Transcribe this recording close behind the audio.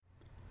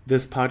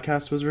This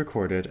podcast was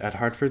recorded at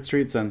Hartford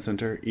Street Zen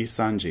Center, East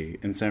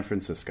Sanji in San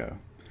Francisco.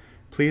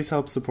 Please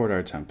help support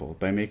our temple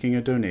by making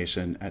a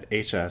donation at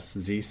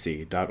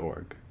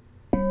hszc.org.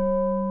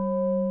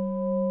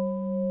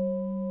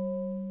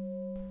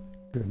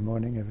 Good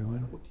morning,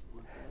 everyone.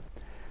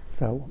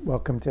 So,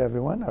 welcome to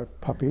everyone, our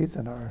puppies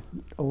and our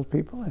old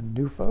people and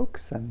new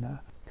folks. And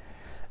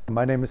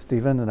my name is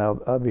Stephen, and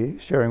I'll be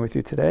sharing with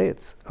you today.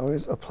 It's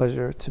always a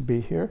pleasure to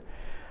be here.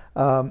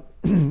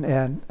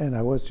 And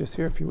I was just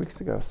here a few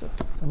weeks ago, so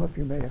some of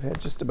you may have had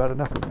just about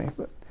enough of me,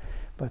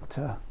 but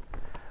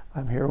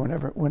I'm here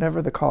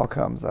whenever the call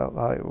comes. I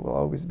will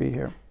always be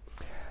here.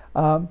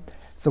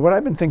 So what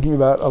I've been thinking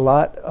about a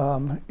lot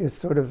is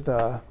sort of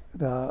the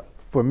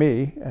for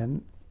me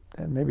and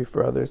maybe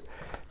for others,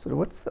 sort of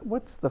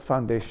what's the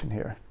foundation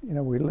here? You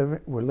know,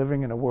 we're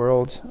living in a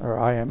world, or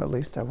I am at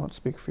least. I won't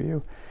speak for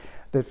you,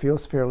 that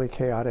feels fairly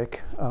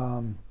chaotic,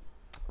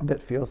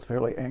 that feels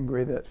fairly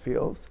angry, that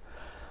feels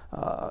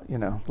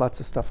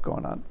lots of stuff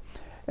going on.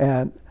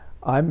 And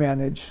I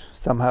manage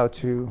somehow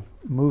to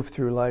move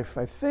through life,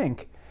 I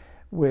think,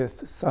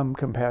 with some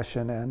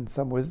compassion and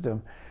some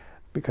wisdom,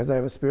 because I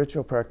have a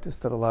spiritual practice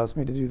that allows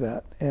me to do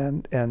that.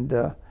 And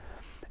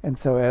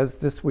so as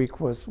this week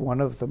was one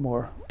of the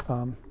more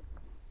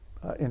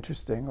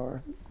interesting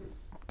or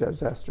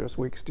disastrous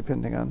weeks,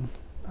 depending on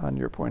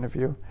your point of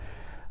view,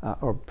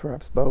 or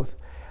perhaps both,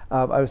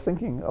 I was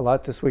thinking a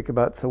lot this week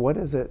about, so what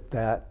is it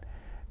that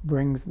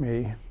brings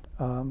me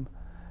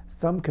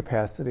some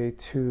capacity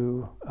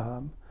to,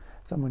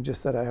 someone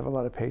just said I have a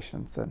lot of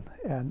patience, and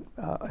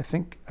I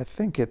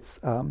think it's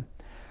a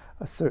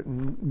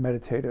certain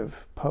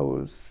meditative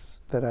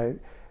pose that I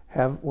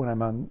have when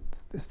I'm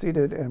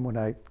seated and when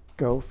I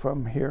go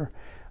from here,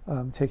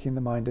 taking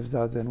the mind of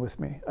Zazen with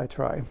me. I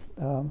try.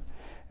 And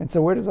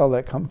so where does all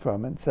that come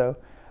from? And so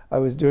I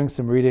was doing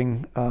some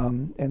reading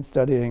and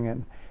studying,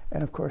 and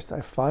of course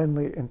I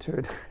finally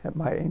entered, at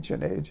my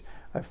ancient age,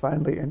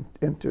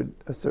 entered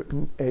a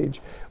certain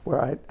age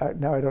where I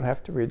now I don't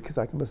have to read because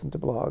I can listen to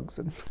blogs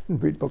and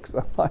read books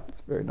online. It's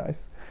very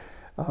nice.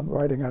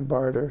 Riding on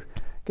BART or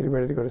getting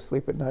ready to go to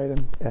sleep at night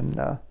and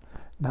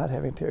not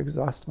having to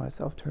exhaust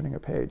myself turning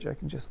a page. I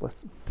can just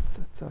listen.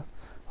 It's a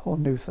whole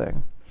new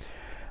thing.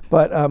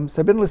 But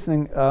so I've been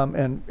listening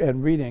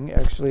and reading,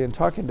 actually, and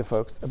talking to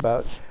folks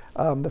about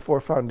the four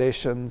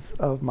foundations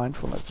of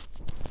mindfulness.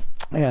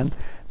 And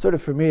sort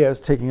of for me, I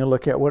was taking a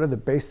look at what are the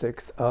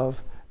basics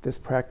of this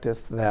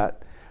practice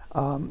that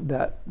I'm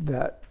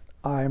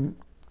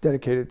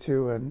dedicated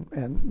to,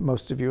 and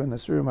most of you in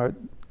this room are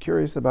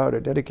curious about or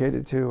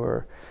dedicated to,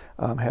 or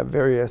have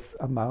various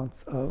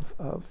amounts of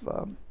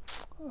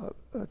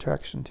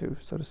attraction to,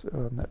 so to speak.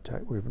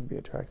 We wouldn't be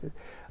attracted.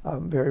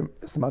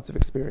 Various amounts of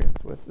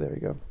experience with. There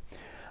you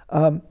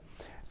go.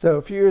 So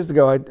a few years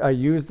ago, I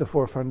used the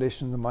four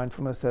foundations of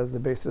mindfulness as the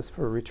basis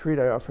for a retreat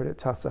I offered at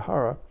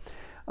Tassajara.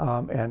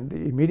 And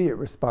the immediate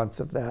response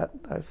of that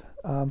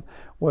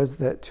was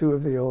that two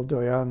of the old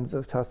doyans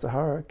of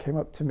Tassajara came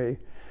up to me,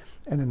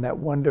 and in that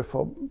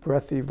wonderful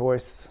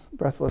breathless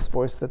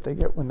voice that they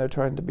get when they're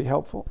trying to be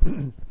helpful,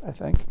 I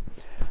think,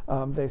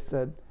 they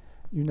said,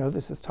 "You know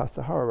this is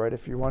Tassajara, right?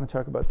 If you want to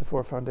talk about the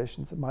four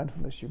foundations of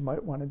mindfulness, you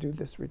might want to do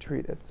this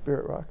retreat at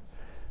Spirit Rock."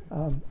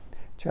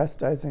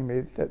 Chastising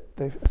me that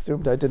they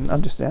assumed I didn't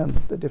understand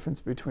the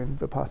difference between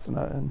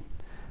Vipassana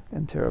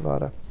and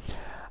Theravada.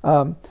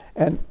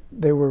 And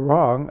they were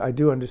wrong. I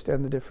do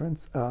understand the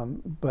difference,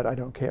 but I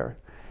don't care.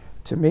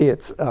 To me,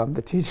 it's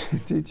the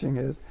teaching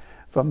is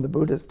from the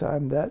Buddha's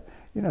time that,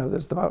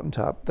 there's the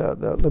mountaintop,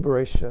 the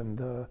liberation,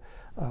 the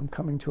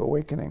coming to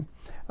awakening,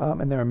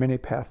 and there are many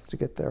paths to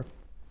get there.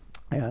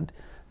 And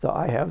so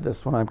I have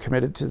this when I'm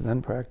committed to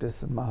Zen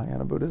practice and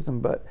Mahayana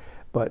Buddhism, but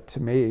to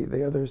me,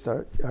 the others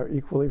are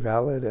equally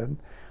valid. And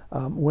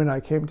when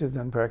I came to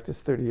Zen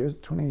practice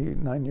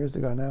 29 years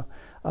ago now,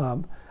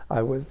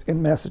 I was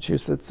in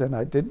Massachusetts, and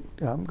I did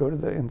go to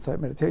the Insight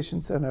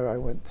Meditation Center. I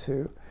went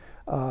to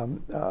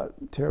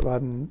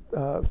Theravadan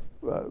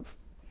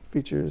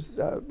features,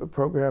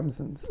 programs,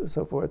 and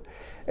so forth.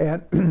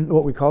 And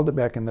what we called it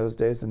back in those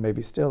days, and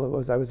maybe still,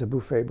 I was a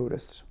buffet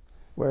Buddhist.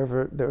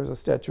 Wherever there was a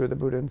statue of the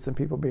Buddha and some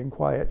people being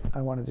quiet,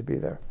 I wanted to be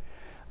there.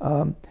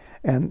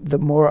 And the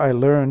more I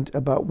learned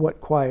about what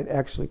quiet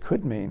actually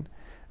could mean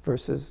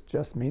versus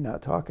just me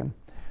not talking,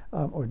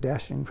 or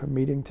dashing from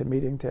meeting to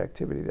meeting, to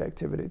activity to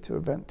activity, to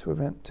event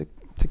to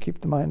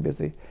keep the mind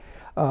busy.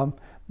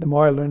 The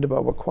more I learned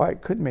about what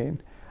quiet could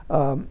mean,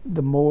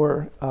 the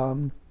more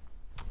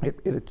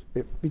it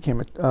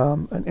became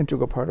an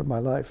integral part of my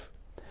life.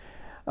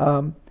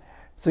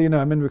 So,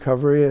 I'm in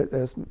recovery,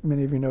 as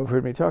many of you know, have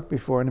heard me talk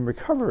before, and in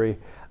recovery,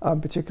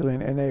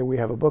 particularly in NA, we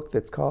have a book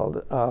that's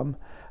called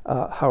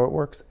How It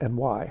Works and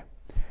Why.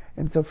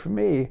 And so for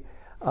me,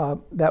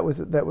 that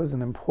was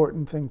an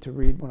important thing to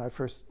read when I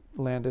first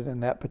landed in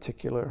that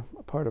particular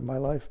part of my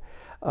life.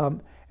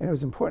 And it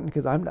was important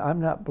because I'm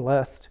not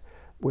blessed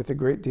with a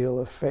great deal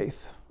of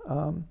faith.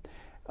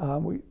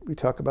 We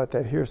talk about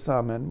that here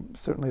some, and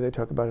certainly they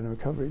talk about it in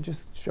recovery.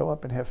 Just show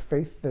up and have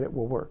faith that it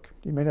will work.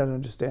 You may not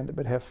understand it,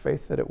 but have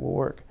faith that it will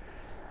work.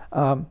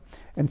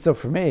 And so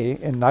for me,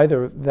 in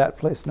neither that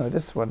place nor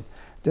this one,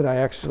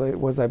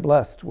 was I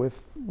blessed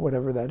with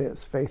whatever that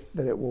is, faith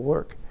that it will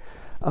work.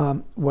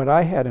 What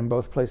I had in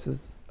both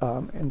places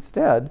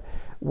instead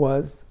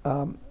was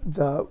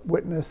the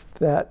witness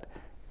that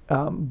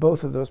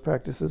both of those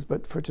practices,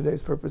 but for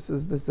today's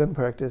purposes, the Zen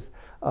practice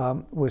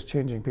was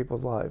changing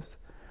people's lives.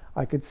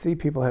 I could see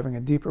people having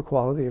a deeper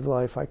quality of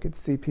life. I could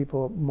see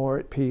people more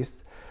at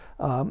peace.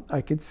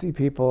 I could see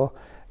people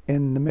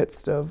in the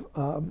midst of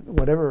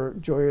whatever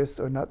joyous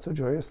or not so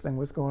joyous thing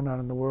was going on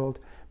in the world,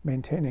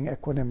 maintaining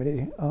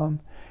equanimity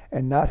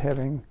and not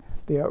having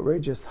the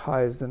outrageous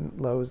highs and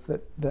lows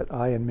that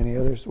I and many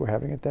others were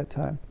having at that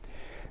time.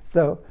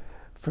 So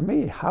for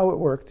me, how it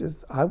worked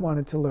is I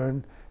wanted to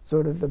learn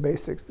sort of the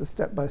basics, the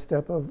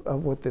step-by-step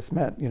of what this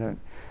meant.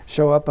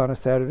 Show up on a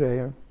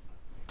Saturday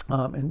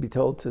and be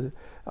told to,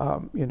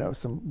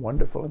 some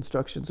wonderful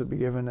instructions would be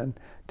given, and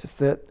to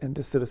sit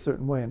a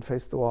certain way and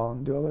face the wall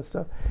and do all that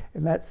stuff.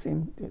 And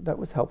that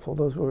was helpful.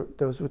 Those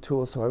were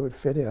tools so I would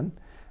fit in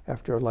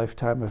after a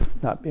lifetime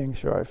of not being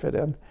sure I fit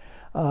in.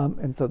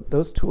 And so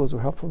those tools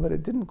were helpful, but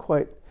it didn't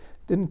quite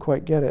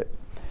get it.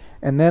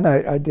 And then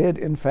I did,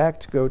 in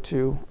fact, go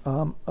to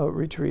a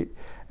retreat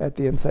at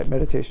the Insight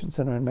Meditation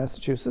Center in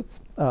Massachusetts,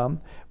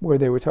 where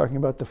they were talking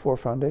about the 4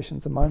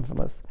 foundations of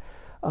mindfulness.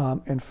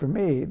 And for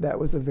me, that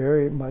was a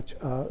very much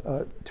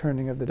a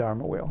turning of the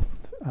Dharma wheel.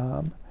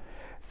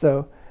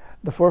 So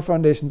the 4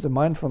 foundations of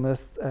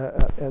mindfulness,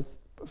 as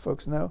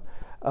folks know,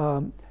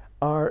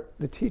 are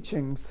the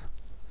teachings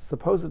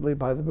supposedly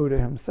by the Buddha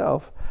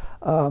himself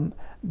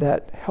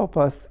that help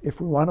us, if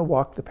we want to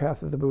walk the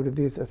path of the Buddha.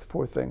 These are the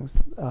 4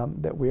 things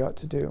that we ought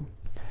to do.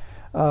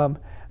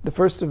 The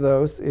first of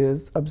those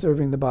is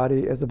observing the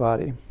body as a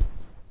body.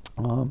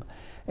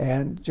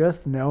 And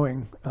just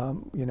knowing,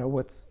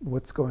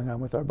 what's going on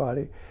with our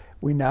body.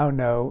 We now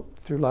know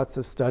through lots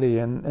of study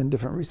and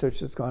different research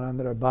that's gone on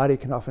that our body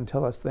can often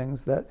tell us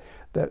things that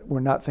we're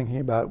not thinking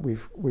about.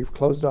 We've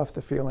closed off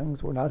the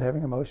feelings. We're not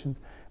having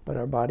emotions, but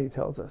our body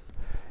tells us.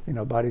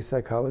 Body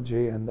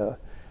psychology and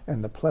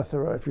the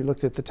plethora. If you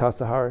looked at the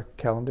Tassajara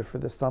calendar for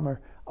this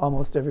summer,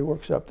 almost every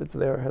workshop that's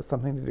there has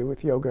something to do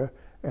with yoga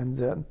and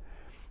Zen,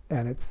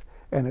 and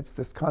it's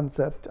this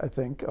concept, I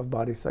think, of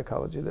body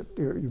psychology, that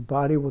your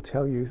body will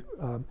tell you,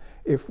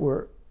 if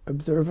we're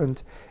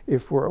observant,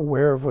 if we're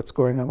aware of what's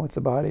going on with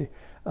the body,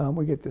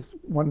 we get this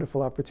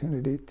wonderful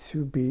opportunity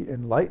to be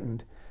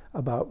enlightened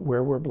about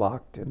where we're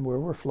blocked and where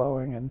we're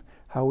flowing and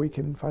how we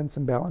can find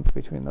some balance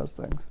between those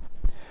things.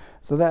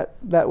 So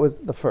that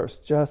was the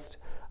first. Just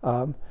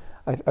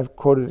I've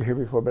quoted it here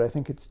before, but I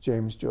think it's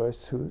James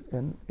Joyce who,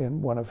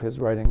 in one of his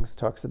writings,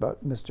 talks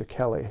about Mr.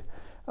 Kelly.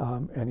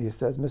 And he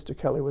says, Mr.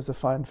 Kelly was a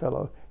fine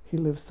fellow. He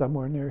lived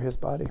somewhere near his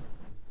body.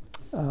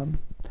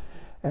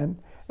 And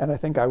I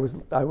think I was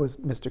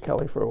Mr.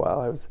 Kelly for a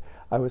while.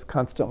 I was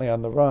constantly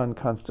on the run,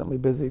 constantly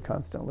busy,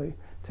 constantly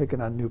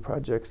taking on new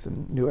projects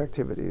and new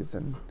activities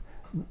and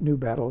new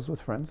battles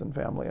with friends and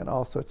family and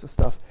all sorts of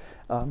stuff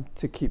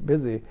to keep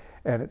busy.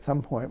 And at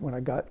some point, when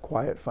I got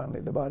quiet, finally,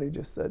 the body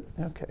just said,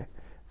 okay,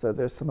 so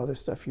there's some other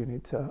stuff you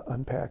need to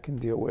unpack and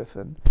deal with.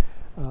 And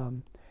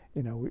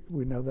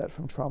we know that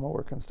from trauma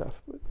work and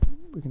stuff, but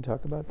we can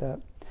talk about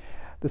that.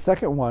 The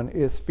second one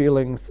is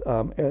feelings,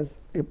 as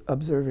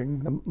observing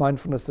the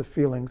mindfulness of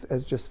feelings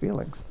as just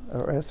feelings,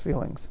 or as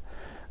feelings.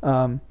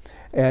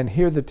 And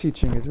here the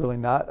teaching is really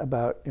not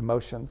about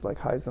emotions like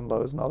highs and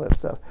lows and all that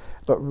stuff,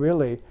 but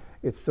really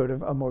it's sort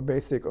of a more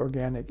basic,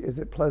 organic. Is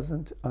it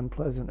pleasant,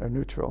 unpleasant, or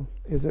neutral?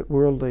 Is it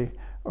worldly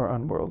or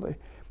unworldly?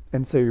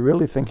 And so you're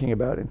really thinking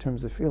about, in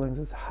terms of feelings,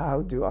 is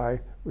how do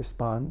I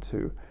respond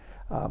to,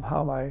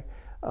 how am I,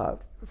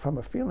 from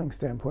a feeling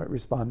standpoint,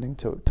 responding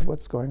to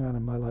what's going on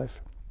in my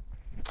life.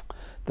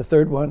 The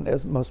third one,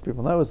 as most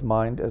people know, is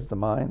mind as the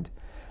mind,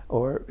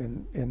 or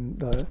in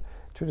the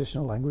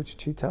traditional language,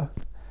 chitta,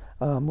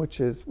 which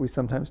is we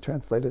sometimes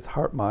translate as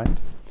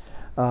heart-mind.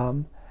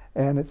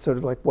 And it's sort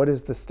of like, what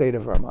is the state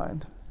of our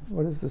mind?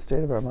 What is the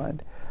state of our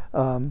mind?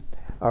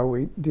 Are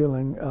we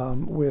dealing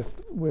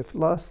with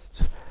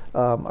lust?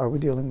 Are we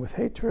dealing with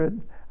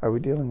hatred? Are we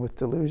dealing with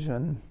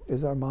delusion?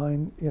 Is our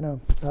mind,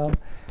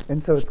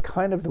 and so it's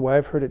kind of the way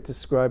I've heard it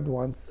described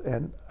once,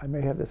 and I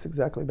may have this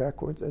exactly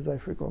backwards, as I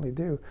frequently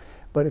do,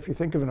 but if you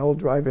think of an old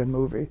drive-in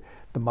movie,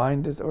 the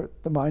mind is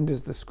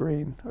the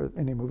screen, or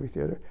any movie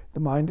theater.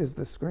 The mind is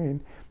the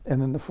screen,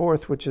 and then the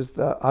fourth, which is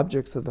the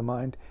objects of the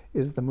mind,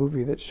 is the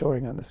movie that's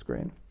showing on the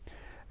screen.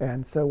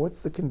 And so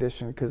what's the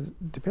condition? Because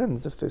it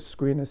depends if the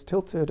screen is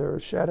tilted or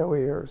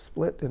shadowy or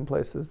split in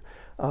places.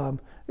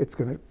 It's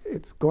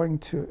going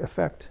to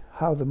affect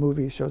how the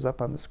movie shows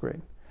up on the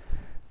screen.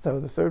 So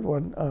the third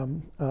one,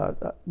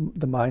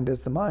 the mind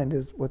as the mind,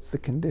 is what's the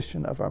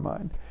condition of our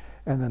mind.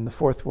 And then the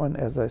fourth one,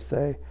 as I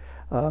say,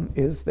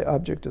 is the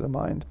object of the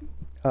mind,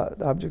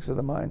 the objects of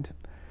the mind.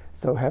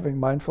 So having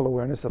mindful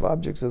awareness of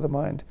objects of the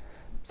mind,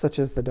 such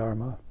as the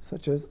Dharma,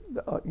 such as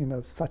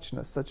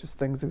suchness, such as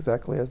things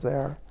exactly as they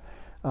are.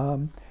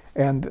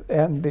 And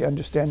the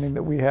understanding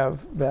that we have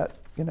that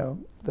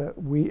that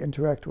we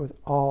interact with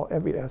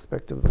every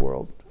aspect of the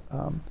world,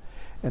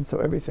 And so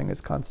everything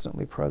is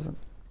constantly present.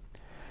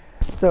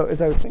 So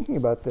as I was thinking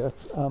about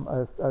this, I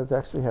was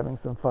actually having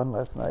some fun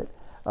last night,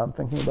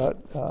 thinking about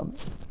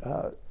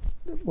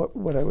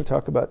what I would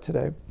talk about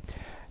today.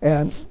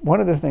 And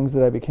one of the things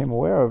that I became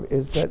aware of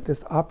is that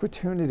this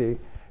opportunity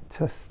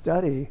to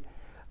study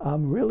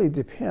really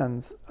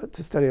depends,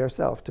 to study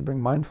ourselves, to bring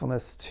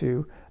mindfulness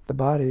to the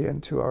body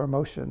and to our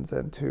emotions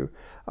and to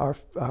our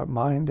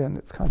mind and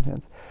its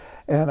contents.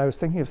 And I was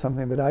thinking of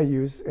something that I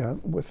use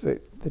with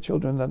the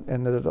children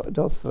and the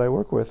adults that I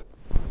work with.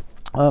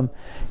 And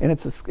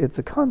it's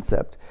a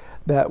concept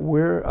that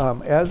we're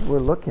as we're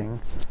looking,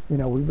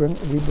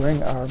 we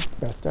bring our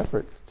best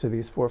efforts to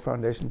these four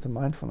foundations of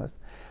mindfulness,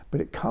 but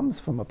it comes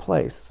from a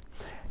place.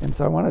 And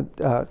so I want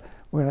to.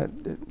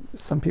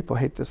 Some people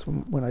hate this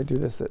when I do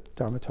this at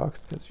Dharma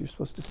talks because you're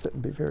supposed to sit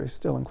and be very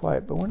still and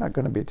quiet, but we're not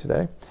going to be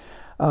today.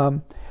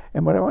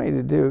 And what I want you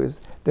to do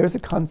is, there's a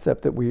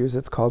concept that we use.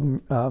 It's called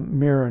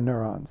mirror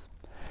neurons.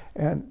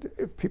 And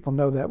if people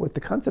know that, what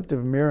the concept of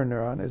a mirror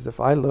neuron is, if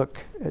I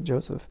look at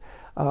Joseph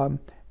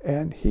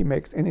and he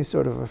makes any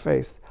sort of a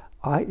face,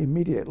 I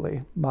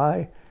immediately,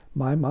 my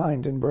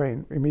mind and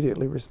brain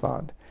immediately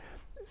respond.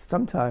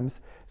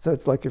 Sometimes, so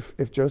it's like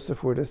if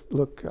Joseph were to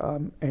look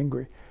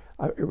angry,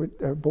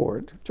 or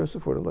bored, if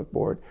Joseph were to look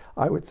bored,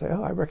 I would say,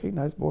 oh, I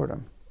recognize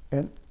boredom.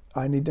 And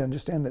I need to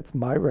understand that's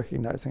my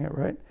recognizing it,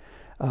 right?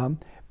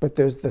 But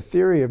there's the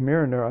theory of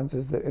mirror neurons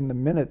is that in the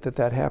minute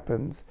that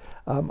happens,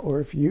 or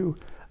if you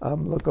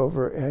look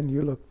over and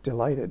you look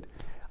delighted,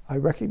 I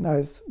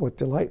recognize what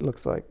delight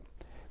looks like.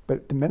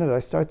 But the minute I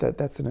start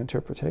that's an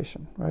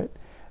interpretation, right?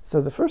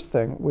 So the first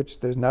thing, which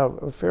there's now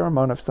a fair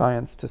amount of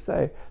science to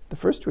say, the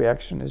first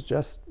reaction is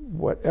just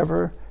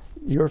whatever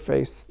your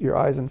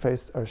eyes and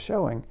face are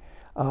showing,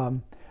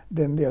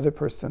 then the other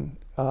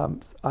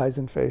person's eyes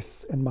and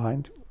face and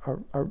mind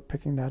are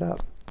picking that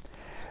up.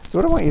 So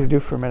what I want you to do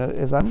for a minute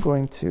is I'm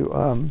going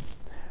to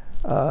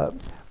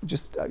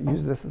just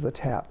use this as a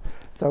tap.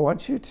 So I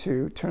want you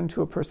to turn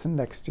to a person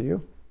next to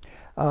you,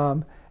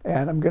 and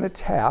I'm going to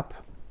tap,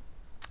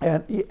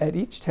 and at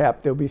each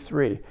tap there'll be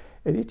three.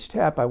 At each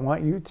tap I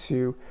want you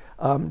to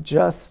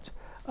just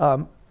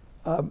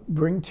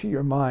bring to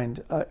your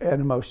mind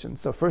an emotion.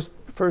 So first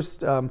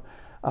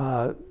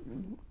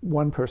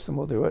one person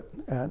will do it,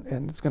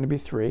 and it's going to be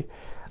three.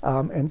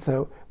 And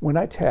so when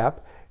I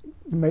tap,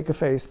 make a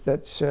face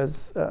that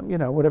says,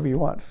 whatever you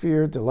want: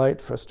 fear,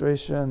 delight,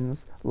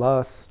 frustrations,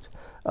 lust,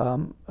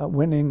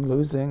 winning,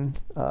 losing,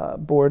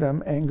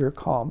 boredom, anger,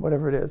 calm,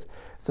 whatever it is.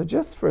 So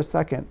just for a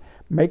second,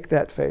 make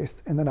that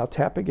face, and then I'll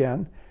tap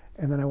again,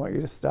 and then I want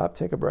you to stop,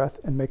 take a breath,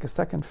 and make a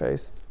second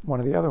face, one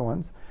of the other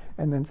ones,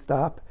 and then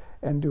stop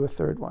and do a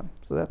third one.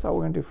 So that's all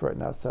we're going to do for right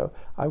now. So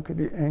I could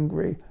be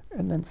angry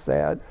and then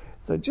sad.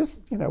 So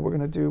just, we're going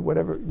to do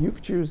whatever. You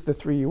choose the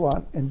three you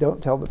want, and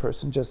don't tell the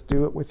person. Just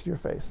do it with your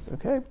face,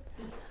 okay?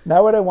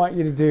 Now what I want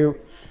you to do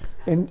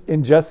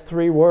in just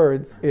 3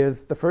 words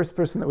is, the first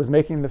person that was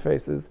making the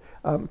faces,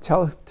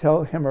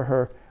 tell him or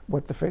her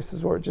what the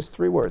faces were. Just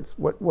 3 words,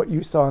 what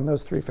you saw in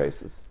those 3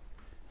 faces.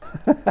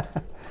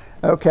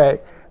 Okay,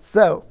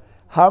 so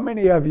how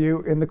many of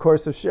you in the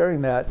course of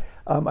sharing that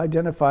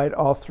identified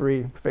all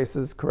 3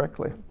 faces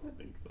correctly? I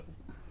think so.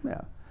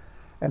 Yeah.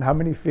 And how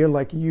many feel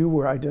like you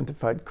were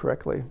identified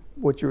correctly?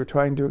 What you were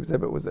trying to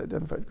exhibit was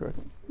identified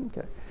correctly?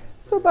 Okay.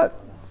 So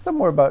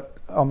somewhere about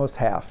almost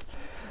half.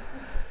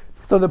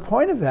 So the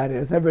point of that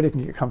is, everybody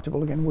can get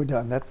comfortable again. We're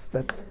done.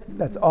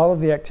 That's all of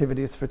the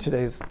activities for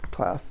today's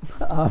class.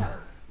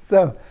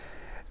 So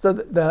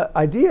the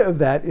idea of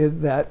that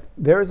is that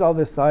there's all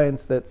this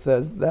science that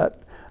says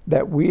that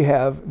we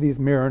have these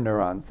mirror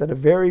neurons, that a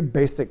very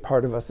basic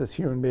part of us as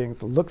human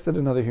beings looks at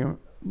another human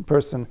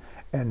person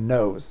and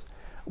knows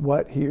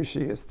what he or she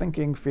is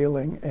thinking,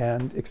 feeling,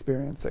 and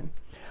experiencing.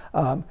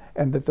 And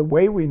that the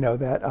way we know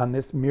that on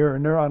this mirror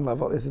neuron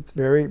level is it's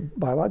very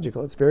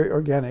biological, it's very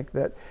organic,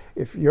 that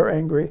if you're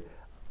angry,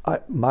 I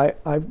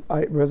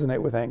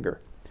resonate with anger.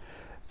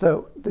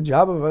 So the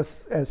job of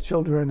us as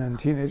children and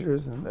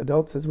teenagers and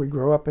adults as we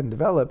grow up and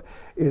develop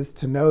is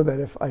to know that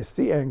if I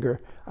see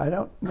anger, I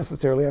don't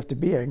necessarily have to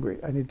be angry.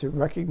 I need to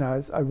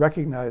recognize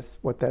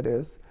what that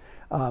is,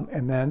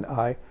 and then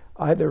I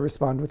either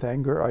respond with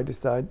anger, or I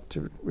decide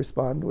to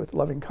respond with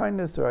loving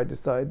kindness, or I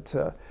decide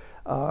to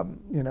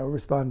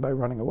respond by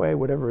running away,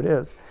 whatever it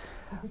is.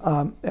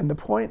 And the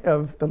point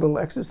of the little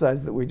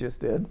exercise that we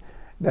just did,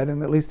 that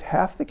in at least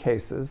half the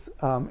cases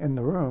in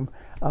the room,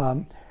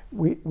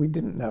 we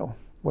didn't know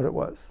what it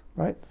was,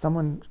 right?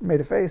 Someone made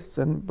a face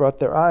and brought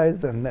their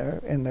eyes and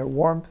their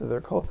warmth or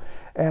their cold,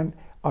 and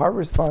our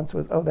response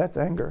was, oh, that's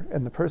anger.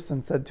 And the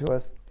person said to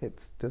us,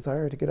 it's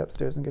desire to get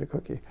upstairs and get a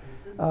cookie.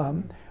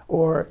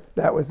 Or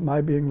that was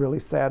my being really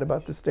sad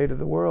about the state of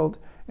the world.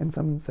 And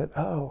someone said,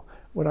 oh,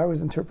 what I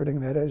was interpreting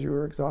that as you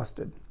were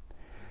exhausted.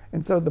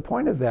 And so the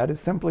point of that is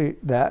simply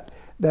that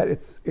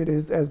it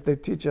is, as they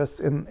teach us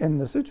in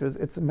the sutras,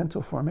 it's a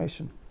mental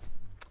formation,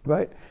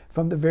 right?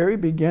 From the very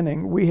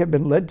beginning, we have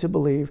been led to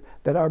believe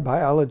that our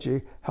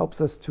biology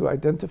helps us to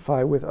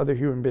identify with other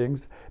human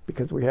beings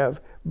because we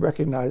have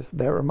recognized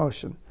their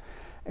emotion.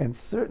 And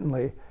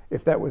certainly,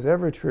 if that was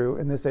ever true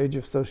in this age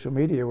of social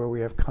media where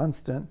we have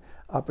constant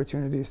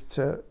opportunities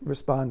to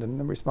respond and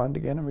then respond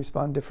again and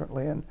respond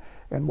differently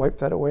and wipe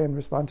that away and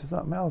respond to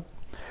something else,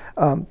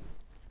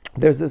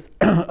 there's this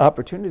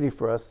opportunity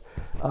for us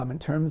in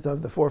terms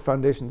of the 4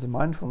 foundations of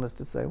mindfulness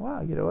to say,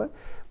 wow, you know what?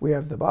 We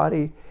have the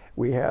body,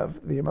 we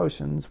have the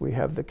emotions, we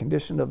have the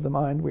condition of the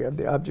mind, we have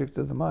the object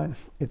of the mind.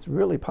 It's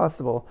really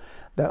possible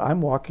that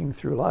I'm walking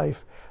through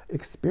life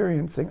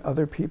experiencing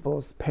other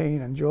people's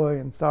pain and joy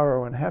and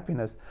sorrow and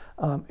happiness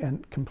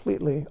and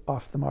completely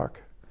off the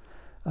mark.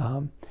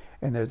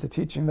 And there's a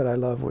teaching that I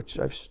love, which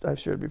I've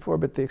shared before,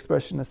 but the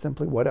expression is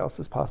simply, what else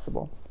is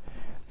possible?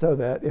 So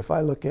that if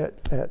I look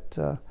at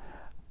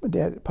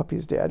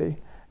Puppy's daddy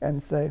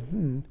and say,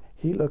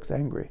 he looks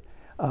angry.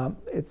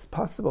 It's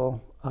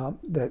possible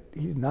that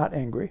he's not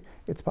angry.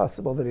 It's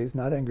possible that he's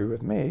not angry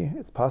with me.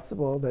 It's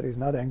possible that he's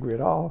not angry at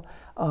all,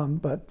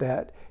 but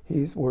that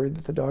he's worried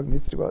that the dog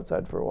needs to go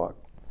outside for a walk.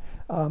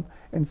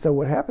 And so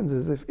what happens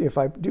is if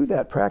I do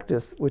that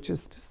practice, which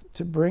is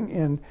to bring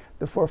in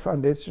the 4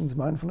 foundations of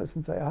mindfulness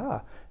and say,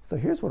 so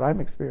here's what I'm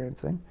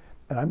experiencing,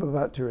 and I'm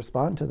about to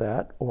respond to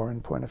that, or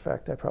in point of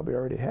fact, I probably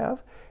already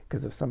have,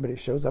 because if somebody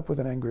shows up with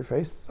an angry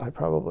face, I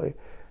probably,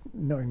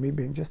 knowing me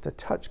being just a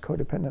touch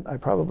codependent, I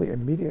probably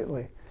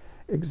immediately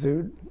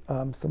exude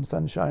some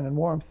sunshine and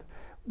warmth,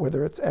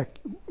 whether it's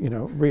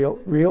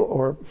real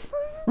or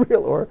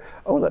real or,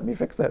 oh, let me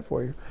fix that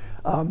for you.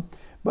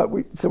 But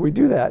we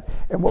do that,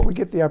 and what we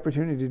get the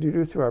opportunity to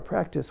do through our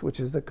practice, which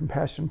is a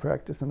compassion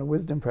practice and a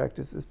wisdom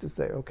practice, is to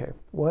say, okay,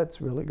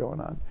 what's really going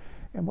on,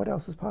 and what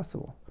else is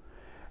possible?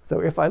 So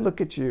if I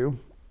look at you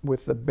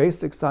with the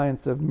basic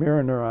science of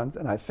mirror neurons,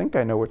 and I think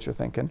I know what you're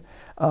thinking,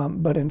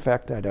 but in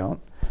fact I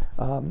don't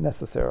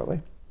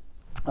necessarily.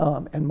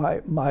 And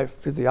my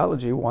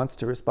physiology wants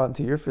to respond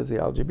to your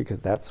physiology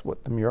because that's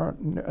what the mirror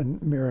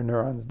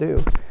neurons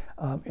do.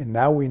 And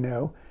now we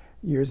know,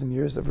 years and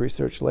years of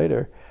research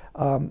later,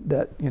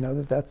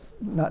 that's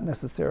not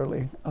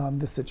necessarily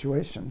the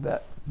situation,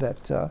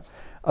 that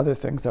other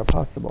things are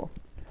possible.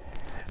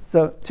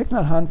 So Thich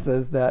Nhat Hanh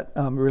says that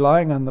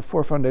relying on the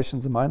 4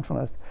 foundations of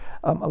mindfulness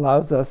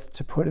allows us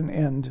to put an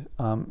end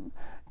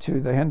to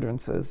the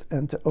hindrances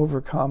and to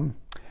overcome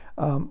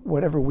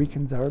whatever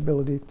weakens our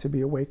ability to be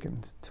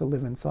awakened, to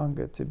live in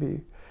Sangha,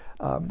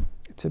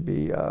 to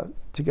be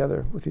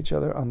together with each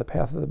other on the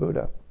path of the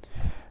Buddha.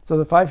 So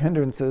the 5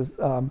 hindrances,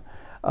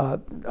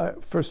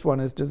 first one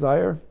is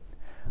desire.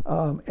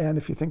 And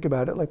if you think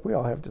about it, like we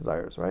all have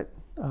desires, right?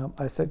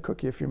 I said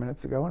cookie a few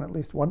minutes ago, and at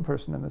least one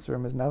person in this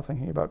room is now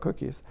thinking about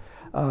cookies.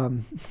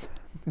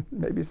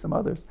 Maybe some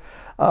others.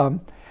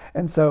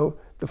 And so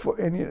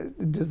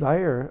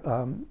desire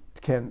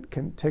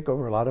can take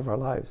over a lot of our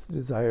lives. The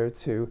desire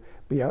to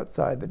be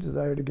outside, the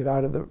desire to get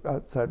out of the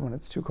outside when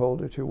it's too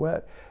cold or too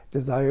wet,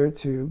 desire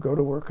to go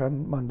to work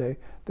on Monday,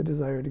 the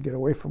desire to get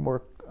away from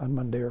work on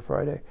Monday or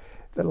Friday.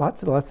 There are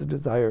lots and lots of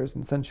desires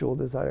and sensual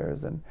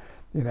desires, and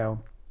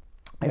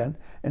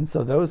and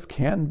so those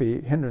can be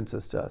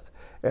hindrances to us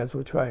as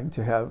we're trying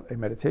to have a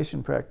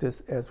meditation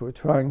practice, as we're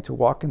trying to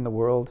walk in the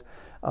world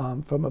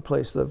from a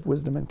place of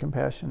wisdom and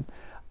compassion.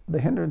 The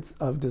hindrance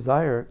of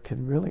desire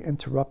can really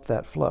interrupt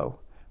that flow,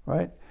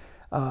 right?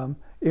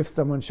 If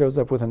someone shows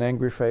up with an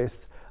angry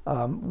face,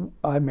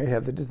 I may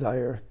have the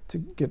desire to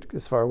get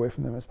as far away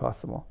from them as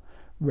possible,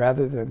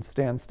 rather than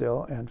stand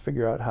still and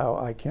figure out how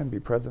I can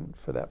be present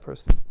for that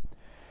person.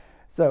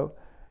 So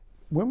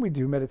when we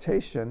do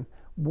meditation,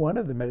 one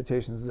of the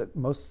meditations that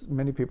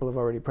many people have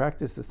already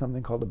practiced is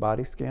something called a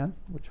body scan,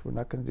 which we're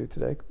not going to do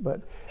today.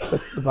 But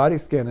the body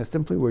scan is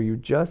simply where you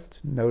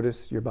just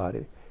notice your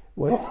body.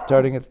 What's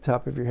starting at the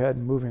top of your head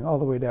and moving all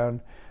the way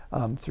down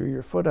through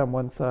your foot on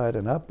one side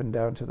and up and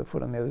down to the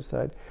foot on the other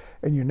side.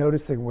 And you're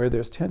noticing where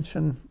there's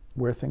tension,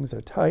 where things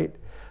are tight,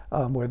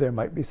 where there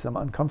might be some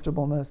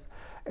uncomfortableness,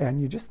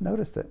 and you just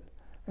notice it.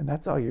 And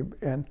that's all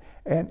and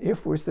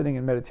if we're sitting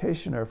in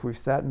meditation, or if we've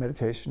sat in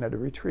meditation at a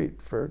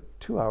retreat for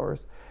 2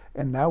 hours,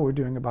 and now we're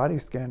doing a body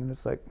scan, and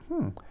it's like,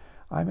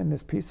 I'm in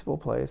this peaceful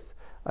place.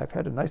 I've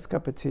had a nice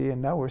cup of tea,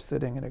 and now we're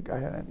sitting, I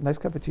had a nice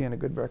cup of tea and a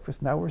good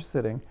breakfast. Now we're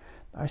sitting.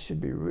 I should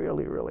be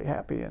really, really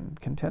happy and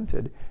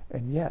contented,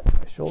 and yet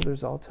my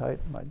shoulders all tight,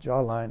 my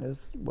jawline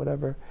is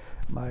whatever,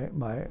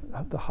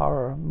 the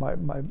horror,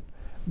 my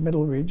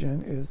middle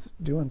region is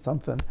doing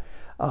something.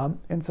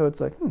 And so it's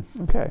like,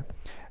 okay.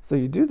 So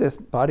you do this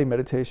body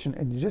meditation,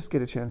 and you just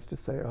get a chance to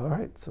say, all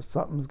right, so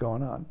something's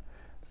going on.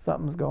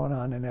 Something's going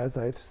on, and as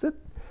I sit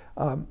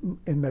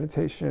in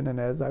meditation, and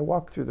as I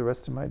walk through the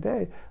rest of my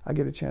day, I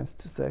get a chance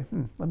to say,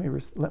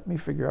 let me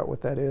figure out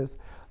what that is,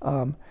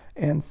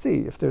 and see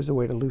if there's a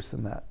way to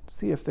loosen that.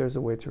 See if there's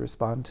a way to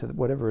respond to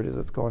whatever it is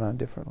that's going on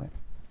differently.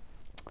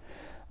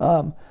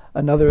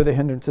 Another of the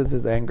hindrances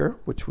is anger,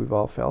 which we've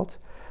all felt.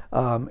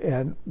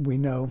 And we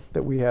know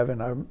that we have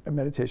in our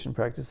meditation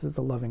practices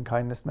a loving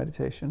kindness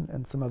meditation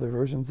and some other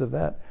versions of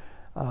that.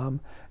 And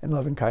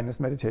loving kindness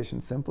meditation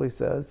simply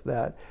says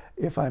that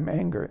if I'm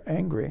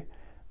angry,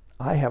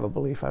 I have a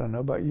belief, I don't know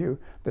about you,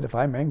 that if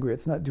I'm angry,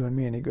 it's not doing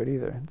me any good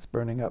either. It's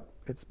burning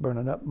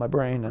up my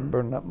brain and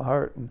burning up my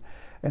heart.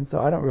 And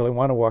so I don't really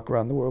want to walk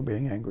around the world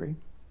being angry,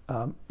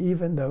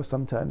 even though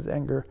sometimes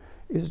anger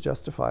is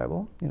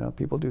justifiable.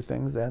 People do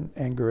things and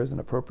anger is an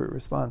appropriate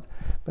response,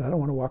 but I don't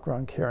want to walk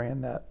around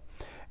carrying that.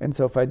 And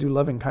so if I do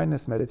loving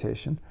kindness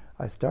meditation,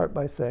 I start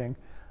by saying,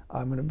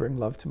 I'm going to bring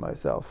love to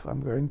myself.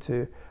 I'm going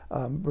to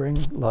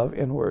bring love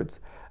inwards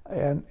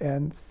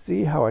and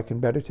see how I can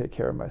better take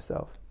care of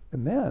myself.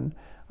 And then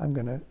I'm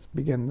going to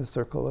begin the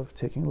circle of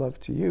taking love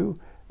to you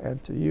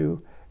and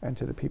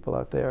to the people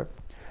out there.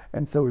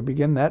 And so we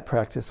begin that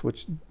practice,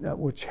 which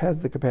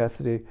has the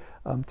capacity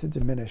to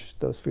diminish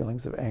those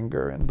feelings of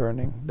anger and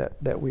burning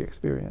that we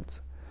experience.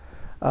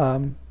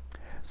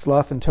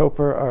 Sloth and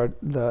torpor are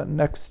the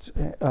next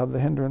of the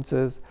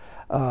hindrances.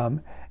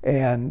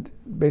 And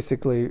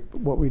basically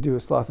what we do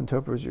with sloth and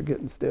torpor is you're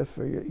getting stiff,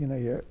 or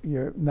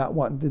you're not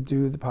wanting to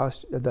do the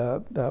posture,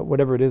 the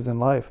whatever it is in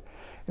life.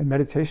 And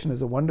meditation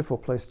is a wonderful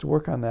place to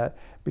work on that,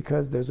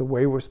 because there's a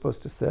way we're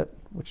supposed to sit,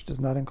 which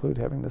does not include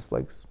having this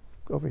legs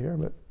over here,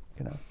 but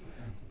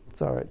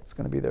it's all right, it's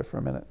going to be there for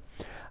a minute.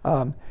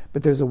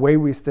 But there's a way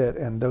we sit,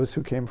 and those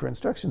who came for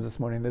instructions this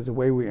morning, there's a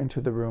way we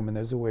enter the room, and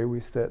there's a way we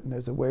sit, and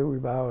there's a way we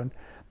bow, and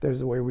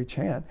there's a way we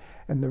chant.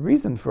 And the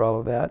reason for all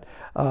of that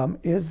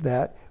is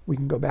that we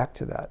can go back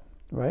to that,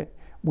 right?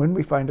 When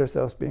we find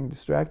ourselves being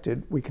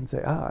distracted, we can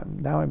say,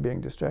 now I'm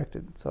being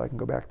distracted, so I can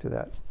go back to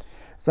that.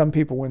 Some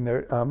people, when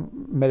they're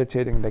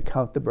meditating, they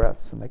count the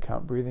breaths, and they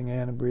count breathing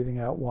in and breathing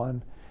out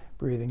 1,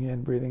 breathing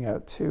in, breathing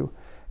out 2.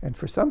 And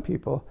for some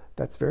people,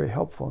 that's very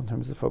helpful in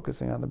terms of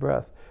focusing on the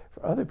breath.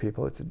 For other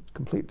people, it's a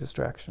complete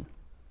distraction.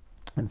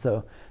 And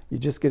so you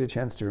just get a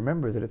chance to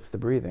remember that it's the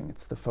breathing.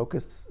 It's the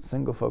focus,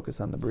 single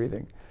focus on the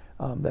breathing.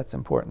 That's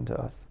important to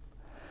us.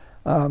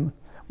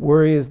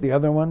 Worry is the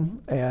other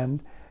one.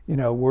 And,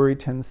 worry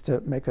tends to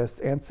make us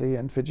antsy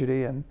and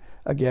fidgety. And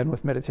again,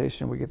 with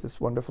meditation, we get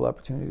this wonderful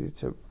opportunity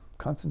to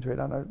concentrate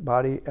on our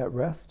body at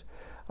rest,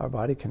 our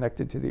body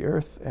connected to the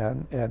earth,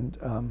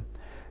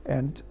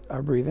 and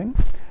our breathing.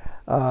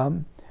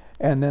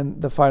 And then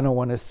the final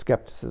one is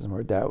skepticism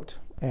or doubt.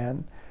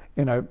 And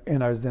in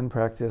our Zen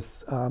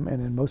practice, and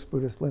in most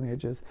Buddhist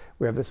lineages,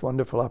 we have this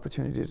wonderful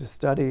opportunity to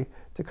study,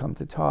 to come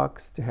to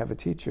talks, to have a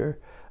teacher,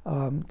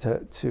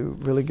 to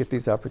really get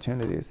these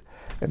opportunities.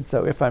 And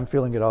so if I'm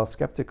feeling at all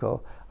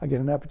skeptical, I get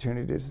an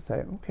opportunity to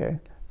say, okay,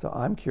 so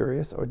I'm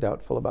curious or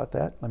doubtful about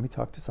that. Let me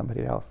talk to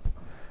somebody else.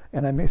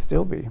 And I may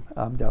still be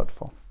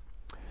doubtful.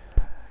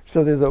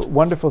 So there's a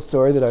wonderful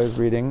story that I was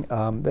reading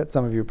that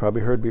some of you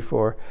probably heard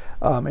before,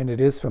 and it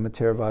is from a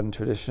Theravadan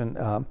tradition,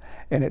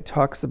 and it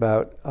talks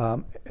about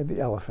the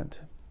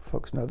elephant.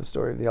 Folks know the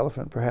story of the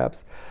elephant,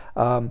 perhaps.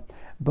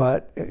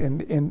 But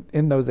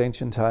in those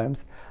ancient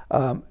times,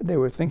 they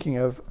were thinking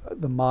of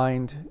the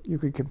mind. You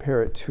could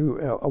compare it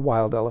to a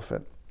wild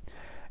elephant.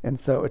 And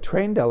so a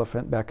trained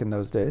elephant back in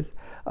those days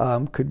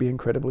could be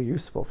incredibly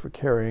useful for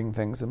carrying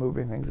things and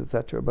moving things,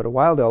 etc. But a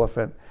wild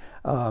elephant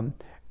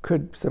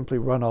could simply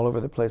run all over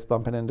the place,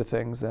 bumping into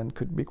things, and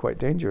could be quite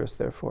dangerous,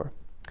 therefore.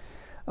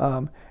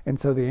 And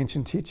so the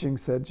ancient teaching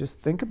said, just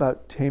think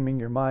about taming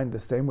your mind the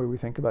same way we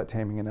think about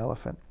taming an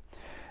elephant.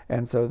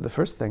 And so the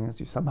first thing is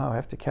you somehow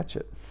have to catch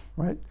it,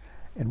 right?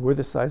 And we're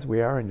the size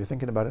we are, and you're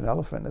thinking about an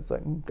elephant. It's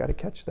like, got to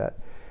catch that.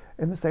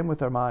 And the same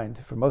with our mind.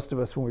 For most of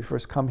us, when we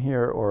first come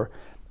here, or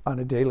on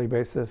a daily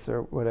basis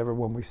or whatever,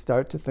 when we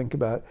start to think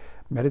about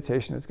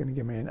meditation, it's going to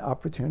give me an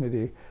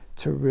opportunity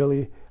to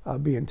really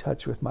be in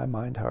touch with my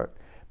mind-heart,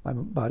 my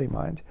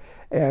body-mind.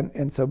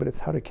 And so, but it's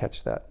how to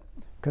catch that.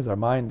 Because our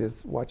mind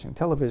is watching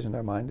television,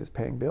 our mind is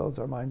paying bills,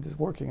 our mind is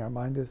working, our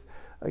mind is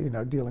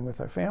dealing with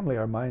our family,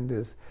 our mind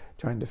is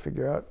trying to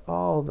figure out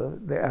all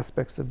the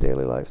aspects of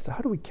daily life. So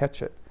how do we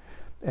catch it?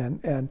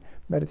 And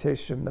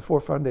meditation, the 4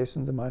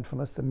 foundations of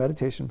mindfulness, the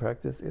meditation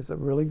practice is a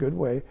really good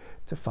way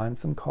to find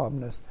some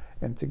calmness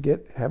and to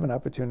have an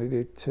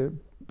opportunity to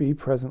be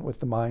present with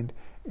the mind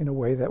in a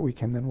way that we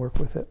can then work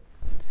with it.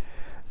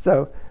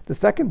 So the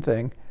second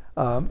thing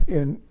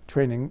in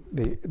training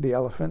the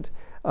elephant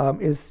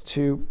is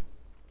to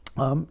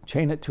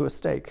chain it to a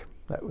stake.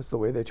 That was the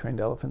way they trained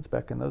elephants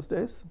back in those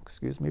days.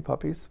 Excuse me,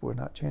 puppies, we're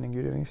not chaining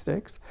you to any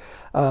stakes.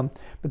 But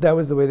that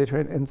was the way they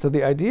trained. And so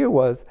the idea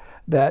was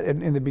that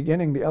in the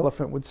beginning, the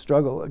elephant would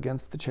struggle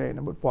against the chain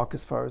and would walk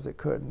as far as it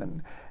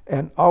could.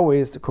 And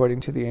always,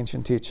 according to the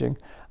ancient teaching,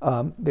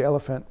 the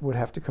elephant would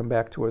have to come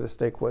back to where the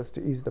stake was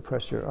to ease the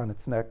pressure on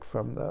its neck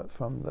from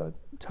the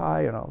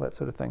tie and all that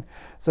sort of thing.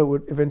 So it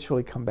would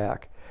eventually come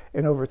back.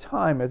 And over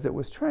time, as it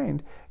was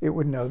trained, it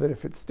would know that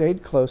if it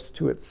stayed close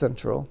to its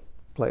central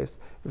place,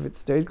 if it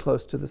stayed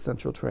close to the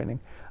central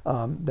training,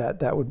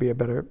 that would be a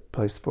better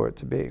place for it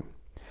to be.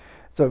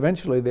 So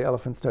eventually the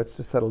elephant starts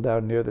to settle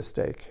down near the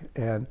stake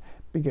and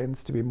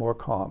begins to be more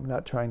calm,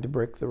 not trying to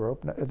break the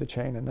rope, the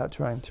chain, and not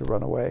trying to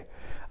run away,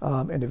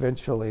 and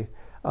eventually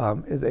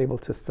is able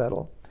to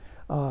settle.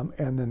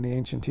 And then the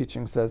ancient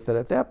teaching says that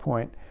at that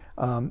point,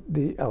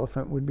 the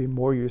elephant would be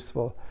more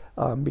useful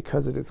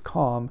because it is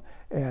calm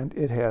and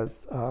it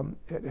has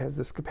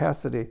this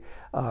capacity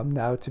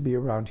now to be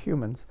around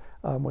humans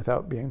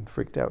without being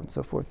freaked out and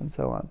so forth and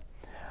so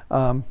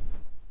on.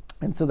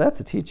 And so that's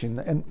a teaching,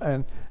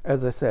 and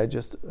as I say,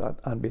 just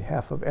on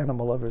behalf of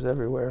animal lovers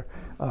everywhere,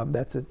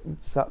 that's a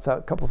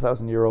couple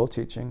thousand-year-old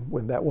teaching,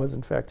 when that was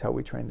in fact how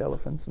we trained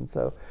elephants. And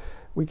so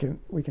we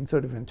can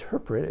sort of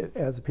interpret it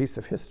as a piece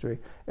of history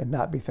and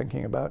not be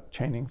thinking about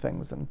chaining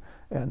things and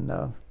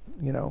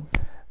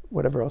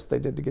whatever else they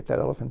did to get that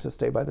elephant to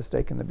stay by the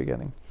stake in the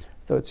beginning.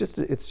 So it's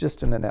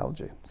just an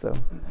analogy. So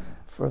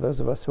for those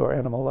of us who are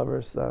animal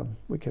lovers,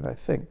 we can, I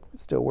think,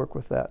 still work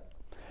with that.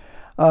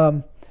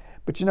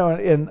 But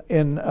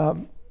in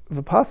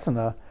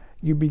Vipassana,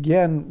 you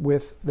begin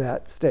with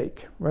that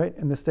stake, right?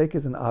 And the stake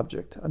is an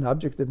object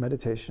of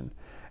meditation.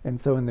 And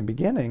so in the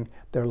beginning,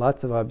 there are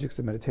lots of objects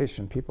of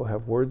meditation. People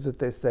have words that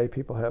they say.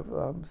 People have,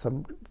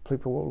 some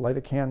people will light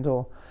a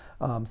candle.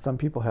 Some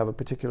people have a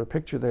particular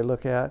picture they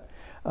look at.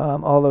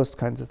 All those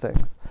kinds of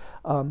things.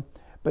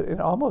 But in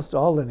almost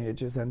all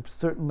lineages, and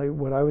certainly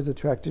what I was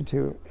attracted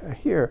to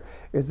here,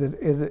 is that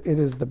it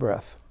is the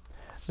breath.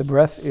 The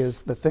breath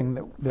is the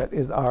thing that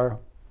is our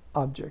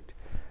object.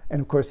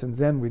 And of course in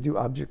Zen we do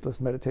objectless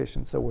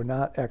meditation, so we're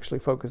not actually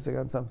focusing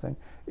on something.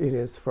 It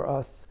is for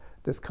us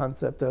this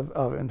concept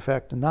of in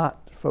fact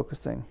not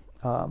focusing.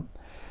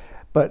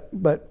 But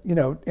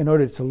in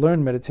order to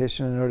learn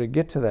meditation, in order to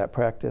get to that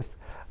practice,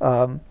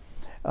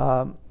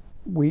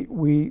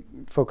 we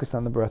focus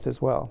on the breath as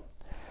well.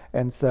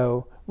 And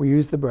so we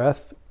use the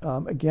breath,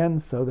 again,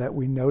 so that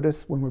we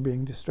notice when we're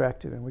being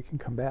distracted and we can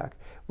come back.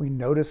 We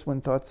notice when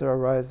thoughts are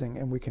arising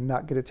and we can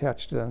not get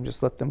attached to them,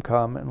 just let them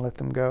come and let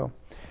them go.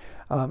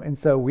 And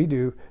so we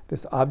do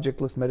this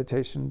objectless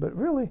meditation, but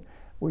really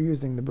we're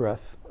using the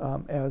breath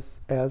as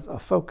a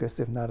focus,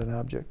 if not an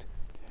object.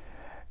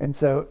 And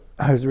so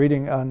I was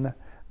reading on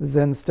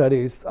Zen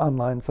Studies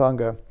online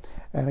Sangha,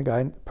 and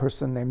a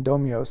person named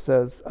Domyo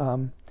says,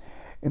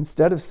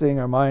 instead of seeing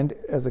our mind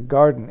as a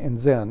garden in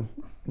Zen,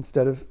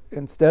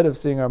 instead of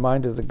seeing our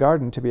mind as a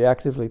garden to be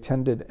actively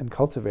tended and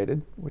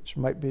cultivated, which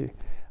might be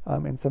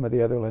in some of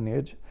the other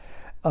lineage,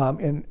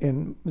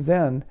 in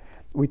Zen,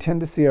 we tend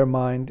to see our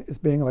mind as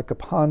being like a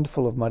pond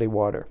full of muddy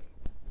water.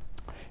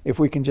 If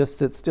we can just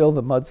sit still,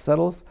 the mud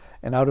settles,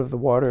 and out of the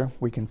water,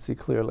 we can see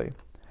clearly.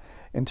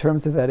 In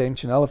terms of that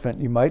ancient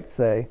elephant, you might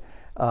say,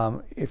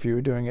 if you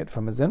were doing it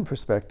from a Zen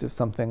perspective,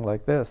 something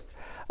like this,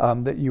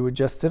 that you would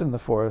just sit in the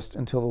forest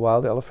until the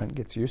wild elephant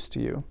gets used to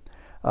you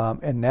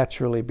and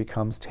naturally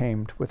becomes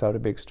tamed without a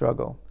big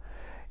struggle.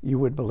 You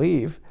would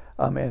believe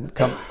and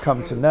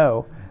come to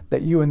know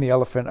that you and the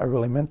elephant are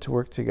really meant to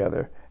work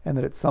together, and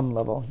that at some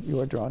level you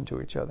are drawn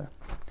to each other.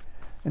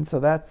 And so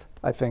that's,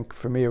 I think,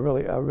 for me, a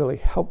really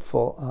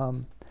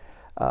helpful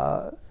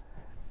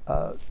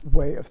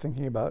way of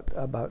thinking about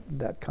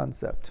that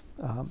concept,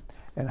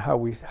 and how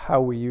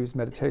we use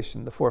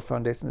meditation, the 4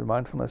 foundations of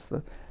mindfulness,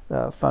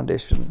 the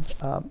foundation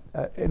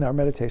in our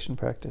meditation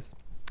practice.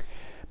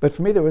 But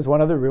for me, there was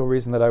one other real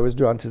reason that I was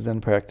drawn to Zen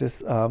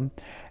practice,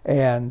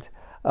 and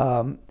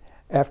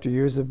after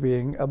years of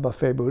being a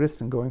buffet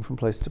Buddhist and going from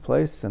place to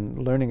place and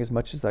learning as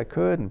much as I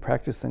could and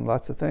practicing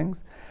lots of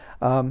things,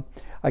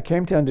 I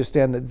came to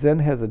understand that Zen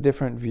has a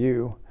different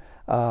view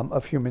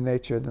of human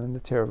nature than the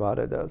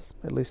Theravada does,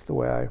 at least the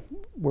way I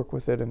work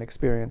with it and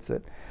experience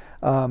it.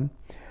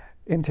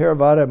 In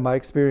Theravada, my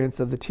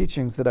experience of the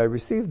teachings that I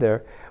received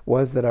there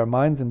was that our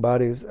minds and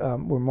bodies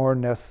were more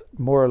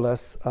or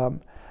less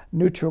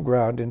neutral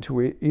ground into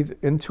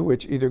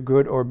which either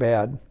good or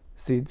bad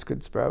seeds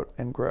could sprout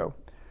and grow.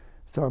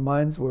 So our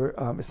minds were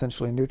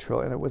essentially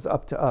neutral, and it was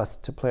up to us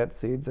to plant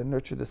seeds and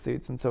nurture the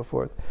seeds and so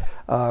forth.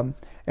 And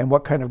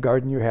what kind of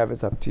garden you have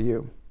is up to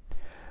you.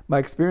 My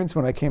experience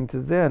when I came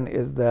to Zen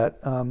is that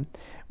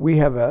we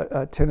have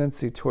a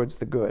tendency towards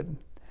the good.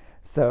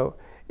 So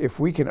if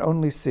we can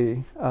only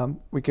see,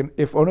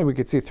 if only we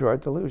could see through our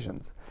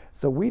delusions.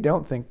 So we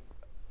don't think,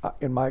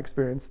 in my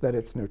experience, that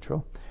it's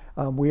neutral.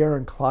 We are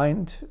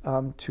inclined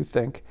to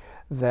think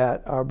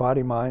that our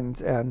body,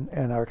 minds, and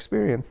our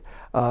experience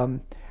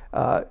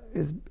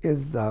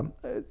is a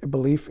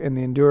belief in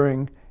the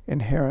enduring,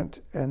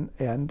 inherent,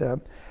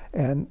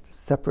 and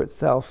separate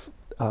self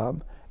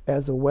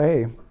as a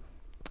way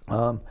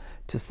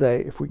to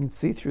say, if we can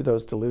see through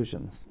those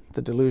delusions,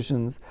 the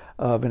delusions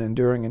of an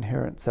enduring,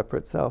 inherent,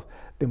 separate self,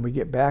 then we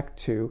get back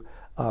to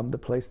the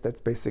place that's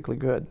basically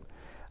good.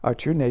 Our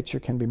true nature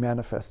can be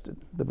manifested,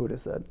 the Buddha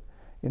said,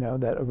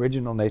 that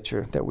original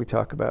nature that we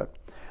talk about.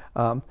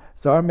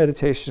 So our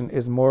meditation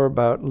is more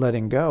about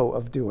letting go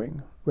of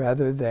doing,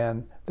 rather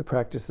than the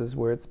practices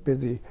where it's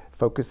busy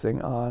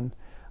focusing on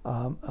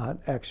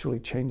actually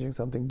changing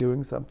something,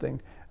 doing something,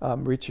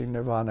 reaching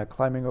nirvana,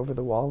 climbing over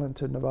the wall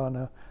into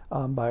nirvana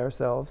by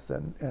ourselves,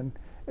 and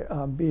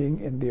being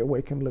in the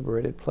awakened,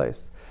 liberated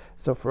place.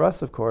 So for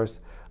us, of course,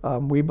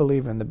 we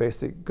believe in the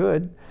basic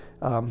good.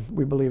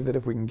 We believe that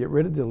if we can get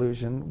rid of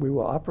delusion, we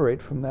will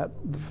operate from that.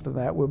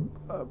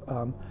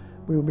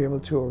 we will be able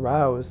to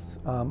arouse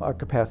our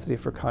capacity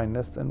for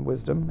kindness and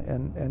wisdom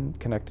and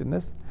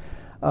connectedness.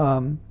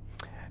 And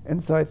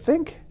so I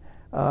think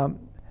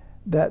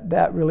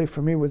that really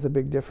for me was a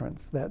big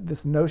difference, that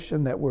this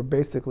notion that we're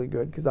basically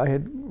good, because I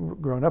had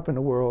grown up in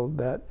a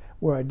world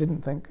where I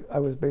didn't think I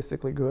was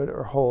basically good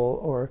or whole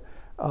or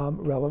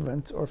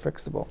relevant or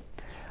fixable.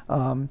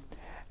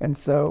 And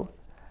so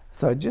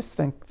I just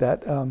think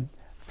that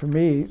for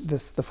me, the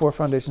 4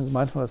 foundations of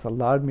mindfulness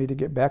allowed me to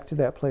get back to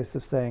that place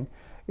of saying,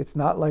 it's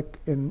not like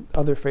in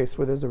other faiths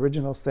where there's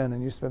original sin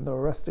and you spend the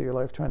rest of your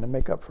life trying to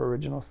make up for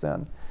original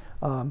sin,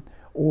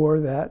 or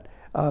that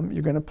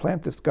you're going to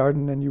plant this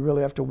garden and you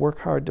really have to work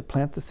hard to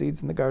plant the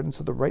seeds in the garden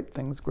so the right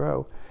things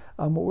grow.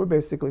 What we're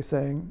basically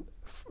saying,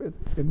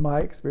 in my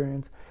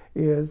experience,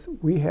 is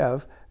we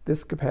have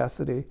this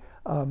capacity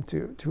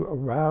to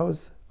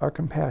arouse our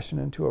compassion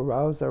and to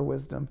arouse our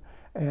wisdom.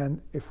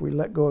 And if we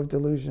let go of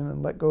delusion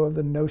and let go of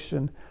the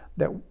notion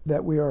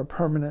that we are a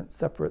permanent,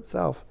 separate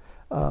self,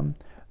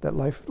 that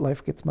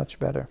life gets much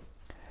better.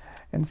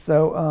 And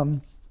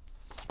so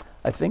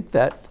I think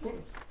that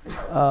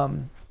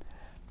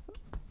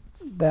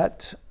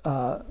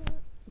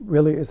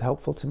really is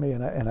helpful to me,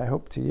 and I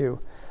hope to you.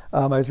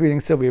 I was reading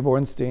Sylvia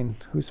Bornstein,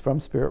 who's from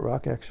Spirit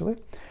Rock, actually,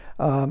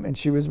 and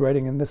she was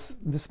writing in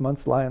this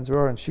month's Lion's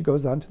Roar, and she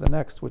goes on to the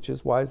next, which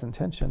is wise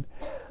intention,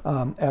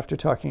 after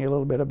talking a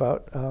little bit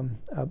about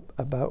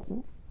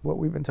what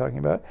we've been talking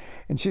about.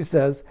 And she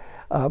says,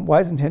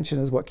 wise intention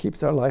is what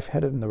keeps our life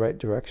headed in the right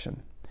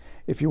direction.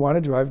 If you want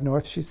to drive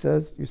north, she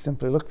says, you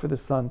simply look for the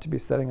sun to be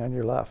setting on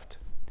your left.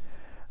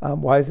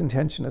 Wise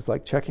intention is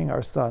like checking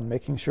our sun,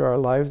 making sure our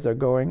lives are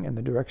going in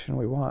the direction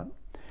we want.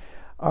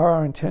 Are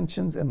our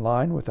intentions in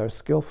line with our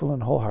skillful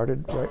and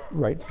wholehearted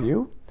right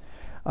view?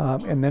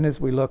 And then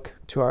as we look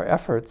to our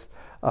efforts,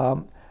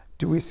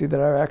 do we see that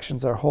our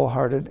actions are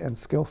wholehearted and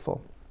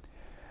skillful?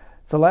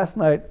 So last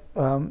night,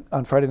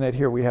 on Friday night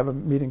here, we have a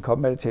meeting called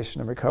Meditation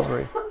and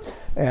Recovery.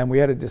 And we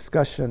had a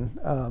discussion,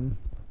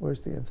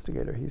 where's the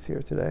instigator? He's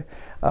here today.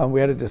 We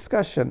had a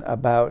discussion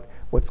about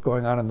what's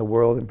going on in the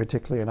world, and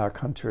particularly in our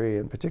country,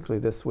 and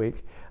particularly this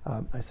week.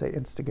 I say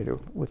instigator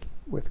with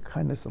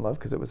kindness and love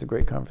because it was a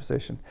great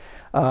conversation.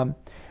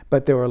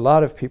 But there were a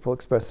lot of people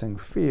expressing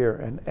fear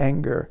and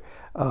anger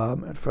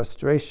and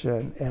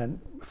frustration, and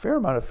a fair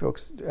amount of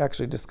folks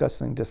actually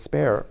discussing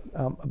despair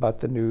about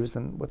the news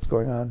and what's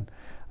going on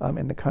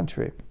in the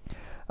country.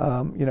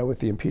 With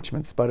the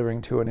impeachment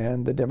sputtering to an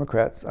end, the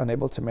Democrats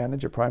unable to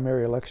manage a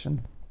primary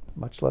election,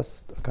 much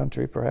less a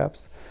country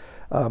perhaps,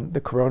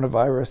 the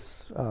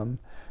coronavirus,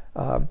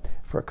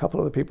 for a couple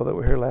of the people that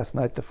were here last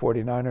night, the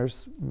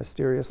 49ers'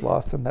 mysterious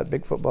loss in that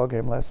big football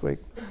game last week.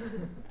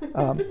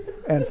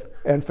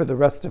 And for the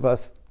rest of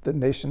us, the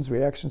nation's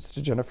reactions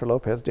to Jennifer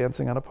Lopez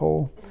dancing on a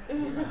pole.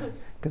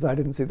 Because I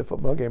didn't see the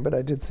football game, but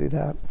I did see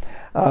that.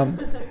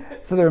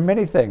 So there are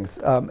many things,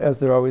 as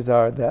there always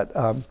are,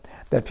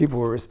 that people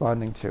were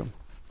responding to.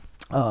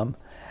 I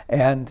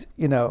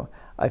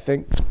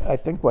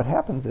think what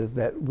happens is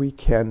that we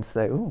can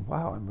say, oh,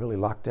 wow, I'm really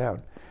locked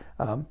down.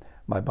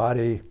 My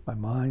body, my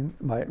mind,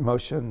 my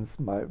emotions,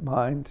 my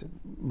mind,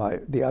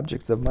 the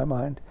objects of my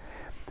mind.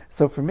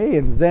 So for me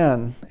in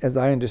Zen, as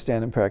I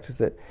understand and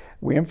practice it,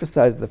 we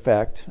emphasize the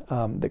fact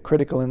that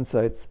critical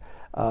insights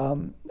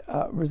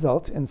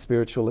result in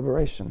spiritual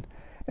liberation,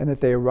 and that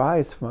they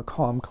arise from a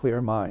calm,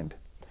 clear mind.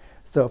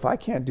 So if I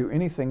can't do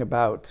anything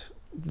about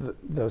the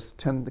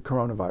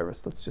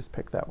coronavirus, let's just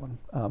pick that one.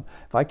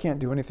 If I can't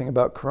do anything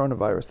about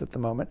coronavirus at the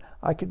moment,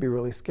 I could be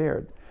really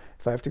scared.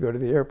 If I have to go to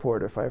the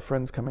airport, or if I have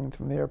friends coming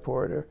from the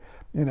airport, or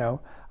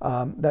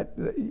that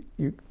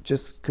you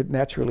just could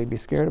naturally be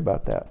scared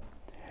about that.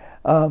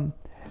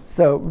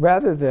 So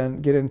rather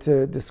than get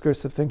into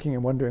discursive thinking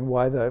and wondering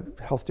why the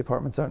health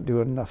departments aren't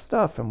doing enough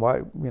stuff, and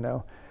why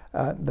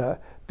the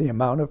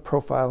amount of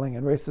profiling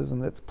and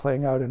racism that's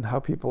playing out and how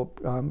people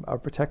are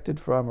protected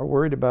from or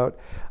worried about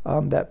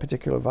that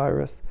particular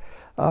virus,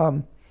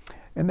 and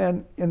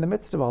then in the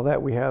midst of all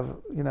that, we have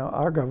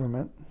our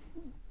government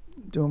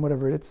doing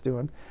whatever it's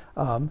doing,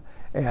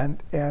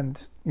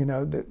 there's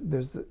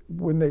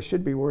when they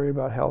should be worried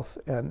about health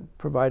and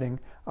providing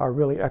our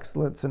really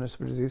excellent Centers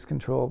for Disease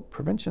Control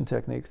prevention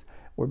techniques,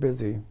 we're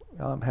busy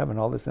having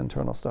all this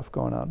internal stuff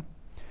going on.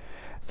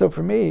 So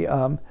for me,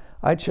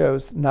 I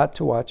chose not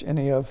to watch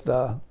any of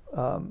the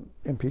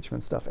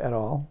impeachment stuff at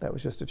all. That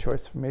was just a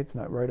choice for me. It's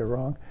not right or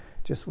wrong.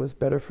 Just was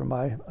better for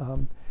my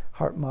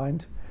heart,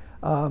 mind.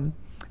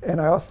 And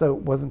I also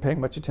wasn't paying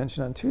much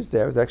attention on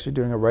Tuesday. I was actually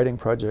doing a writing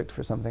project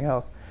for something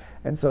else.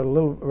 And so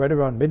right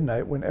around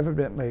midnight, when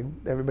evidently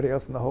everybody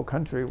else in the whole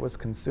country was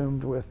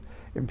consumed with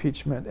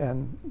impeachment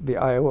and the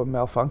Iowa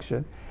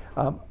malfunction,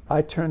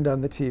 I turned on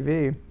the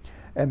TV,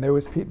 and there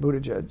was Pete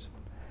Buttigieg.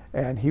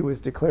 And he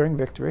was declaring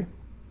victory.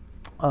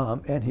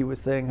 And he was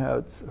saying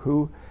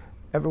who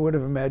ever would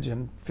have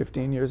imagined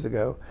 15 years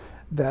ago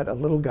that a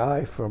little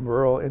guy from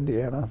rural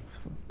Indiana,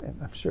 and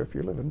I'm sure if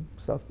you live in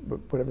South,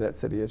 whatever that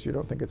city is, you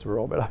don't think it's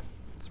rural, but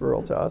it's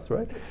rural to us,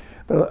 right?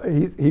 But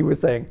he was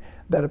saying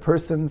that a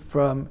person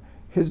from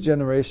his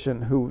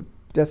generation who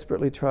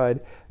desperately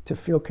tried to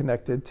feel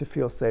connected, to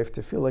feel safe,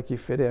 to feel like he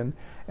fit in,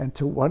 and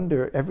to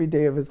wonder every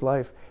day of his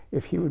life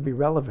if he would be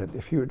relevant,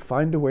 if he would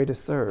find a way to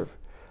serve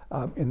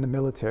in the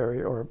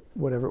military or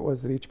whatever it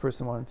was that each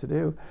person wanted to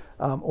do,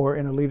 or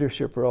in a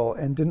leadership role,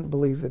 and didn't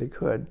believe that he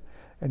could.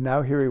 And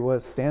now here he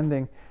was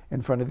standing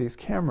in front of these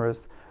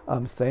cameras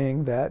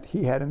saying that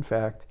he had, in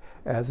fact,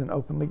 as an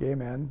openly gay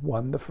man,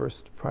 won the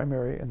first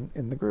primary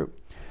in the group.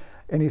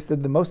 And he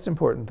said the most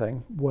important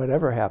thing,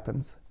 whatever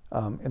happens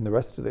in the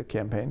rest of the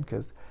campaign,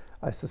 because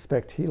I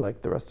suspect he,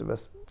 like the rest of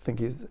us, think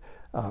he's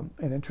an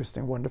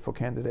interesting, wonderful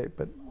candidate,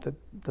 but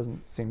that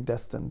doesn't seem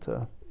destined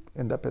to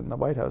end up in the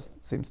White House,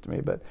 it seems to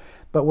me. But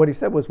what he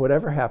said was,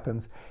 whatever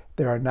happens,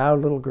 there are now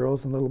little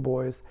girls and little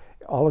boys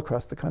all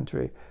across the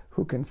country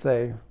who can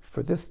say,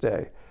 for this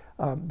day,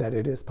 that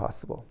it is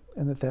possible,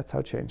 and that's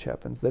how change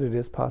happens, that it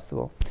is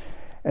possible.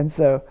 And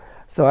so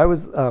I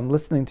was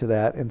listening to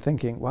that and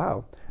thinking,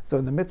 wow, so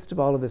in the midst of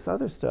all of this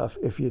other stuff,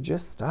 if you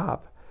just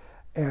stop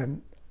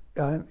and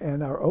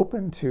are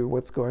open to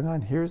what's going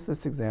on, here's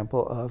this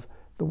example of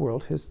the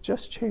world has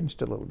just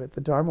changed a little bit.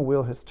 The Dharma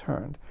wheel has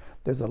turned.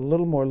 There's a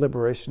little more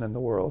liberation in the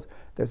world.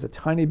 There's a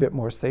tiny bit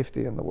more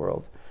safety in the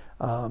world.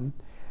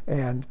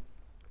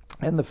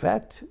 And the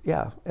fact,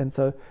 and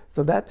so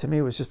that to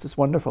me was just this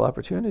wonderful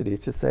opportunity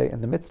to say,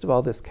 in the midst of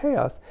all this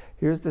chaos,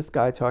 here's this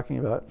guy talking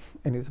about,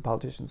 and he's a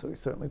politician, so he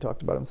certainly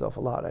talked about himself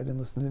a lot. I didn't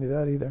listen to any of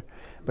that either.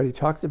 But he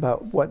talked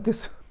about what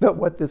this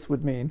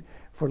would mean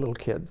for little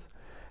kids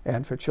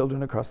and for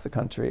children across the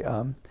country.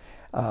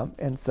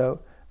 And so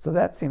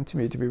that seemed to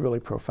me to be really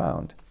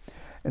profound.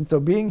 And so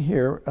being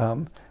here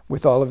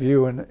with all of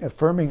you and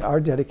affirming our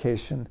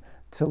dedication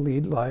to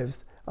lead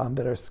lives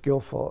that are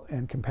skillful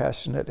and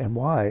compassionate and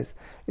wise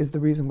is the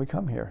reason we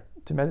come here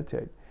to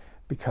meditate,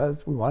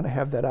 because we want to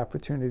have that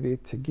opportunity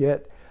to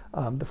get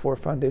the 4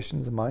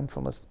 foundations of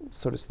mindfulness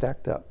sort of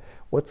stacked up.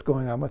 What's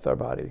going on with our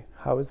body?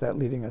 How is that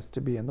leading us to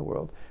be in the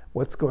world?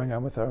 What's going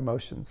on with our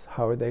emotions?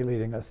 How are they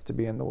leading us to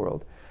be in the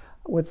world?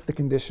 What's the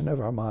condition of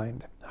our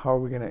mind? How are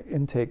we going to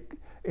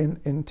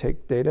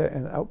intake data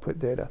and output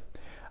data?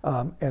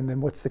 And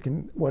then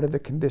what are the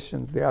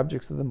conditions, the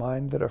objects of the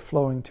mind that are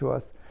flowing to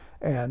us?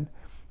 And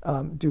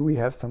do we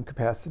have some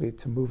capacity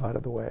to move out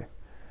of the way?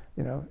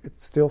 You know,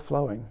 it's still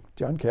flowing.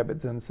 John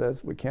Kabat-Zinn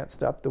says we can't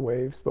stop the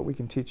waves, but we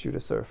can teach you to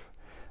surf.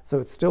 So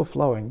it's still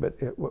flowing, but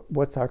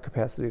what's our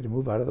capacity to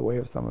move out of the way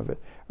of some of it,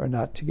 or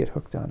not to get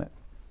hooked on it?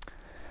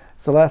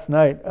 So last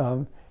night,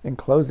 in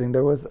closing,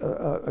 there was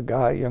a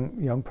guy,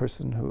 young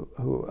person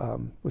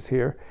who was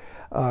here,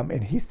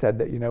 and he said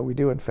that, we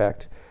do in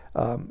fact,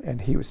 and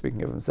he was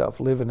speaking of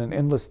himself, live in an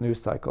endless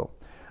news cycle,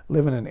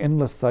 live in an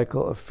endless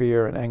cycle of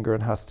fear and anger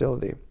and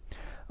hostility.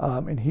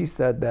 And he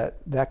said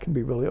that can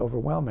be really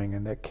overwhelming,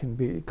 and that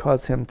can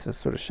cause him to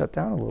sort of shut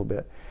down a little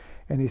bit.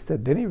 And he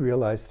said then he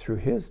realized through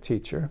his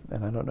teacher,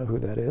 and I don't know who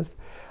that is,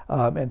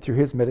 and through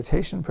his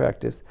meditation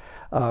practice,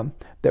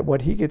 that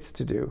what he gets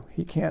to do,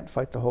 he can't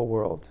fight the whole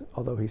world,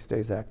 although he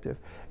stays active,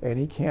 and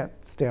he can't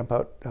stamp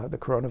out the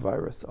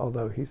coronavirus,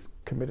 although he's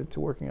committed to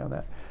working on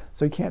that.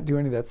 So he can't do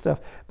any of that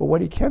stuff. But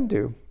what he can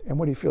do, and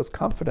what he feels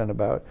confident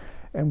about,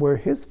 and where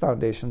his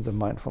foundations of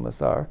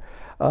mindfulness are,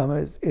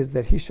 is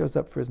that he shows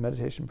up for his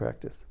meditation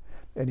practice.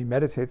 And he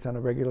meditates on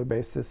a regular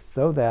basis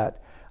so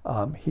that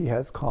he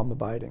has calm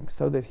abiding,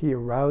 so that he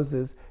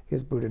arouses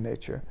his Buddha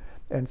nature.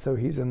 And so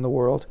he's in the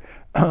world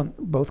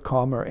both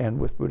calmer and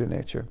with Buddha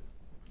nature.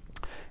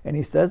 And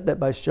he says that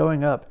by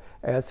showing up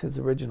as his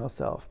original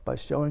self, by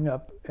showing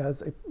up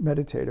as a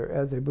meditator,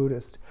 as a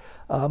Buddhist,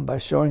 by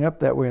showing up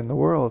that way in the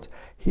world,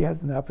 he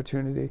has an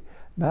opportunity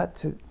not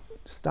to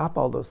stop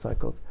all those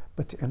cycles,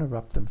 but to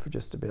interrupt them for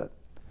just a bit.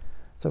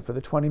 So for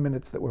the 20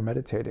 minutes that we're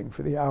meditating,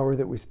 for the hour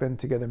that we spend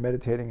together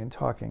meditating and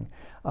talking,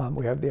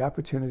 we have the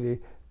opportunity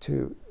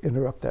to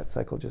interrupt that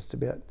cycle just a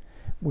bit.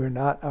 We're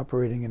not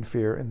operating in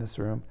fear in this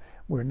room.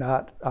 We're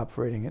not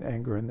operating in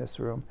anger in this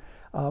room.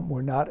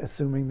 We're not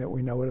assuming that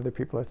we know what other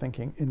people are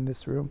thinking in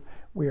this room.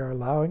 We are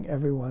allowing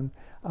everyone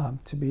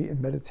to be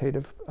in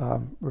meditative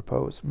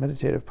repose,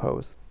 meditative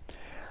pose.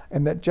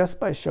 And that just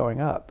by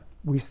showing up,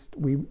 we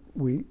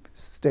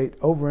state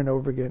over and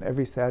over again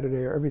every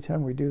Saturday, or every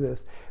time we do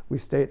this, we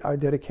state our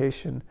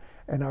dedication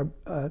and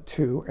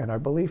our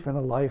belief in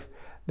a life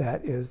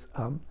that is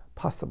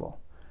possible.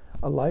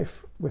 A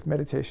life with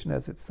meditation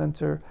as its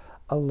center,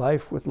 a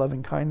life with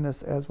loving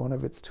kindness as one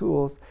of its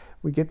tools.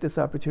 We get this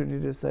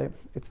opportunity to say,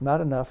 it's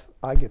not enough,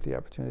 I get the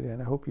opportunity,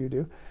 and I hope you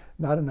do,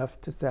 not enough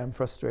to say I'm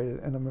frustrated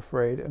and I'm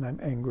afraid and I'm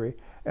angry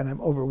and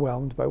I'm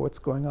overwhelmed by what's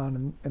going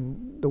on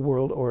in the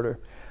world order.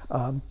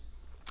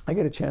 I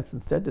get a chance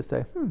instead to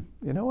say,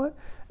 you know what?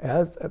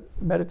 As a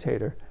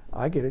meditator,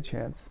 I get a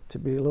chance to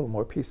be a little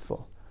more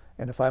peaceful.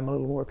 And if I'm a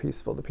little more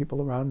peaceful, the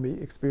people around me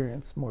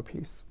experience more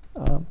peace.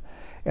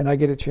 And I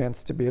get a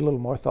chance to be a little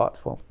more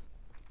thoughtful.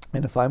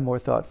 And if I'm more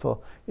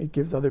thoughtful, it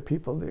gives other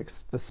people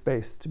the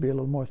space to be a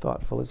little more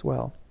thoughtful as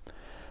well.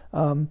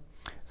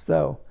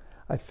 So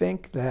I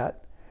think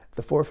that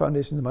the 4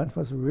 foundations of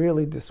mindfulness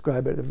really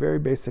describe at a very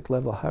basic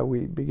level how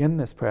we begin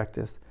this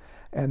practice.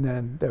 And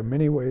then there are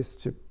many ways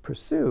to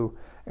pursue.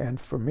 And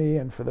for me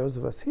and for those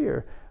of us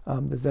here,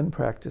 The Zen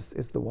practice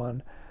is the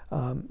one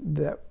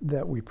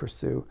that we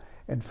pursue.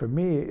 And for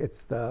me,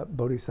 it's the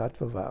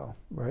Bodhisattva vow,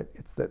 right?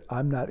 It's that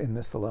I'm not in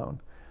this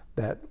alone,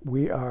 that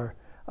we are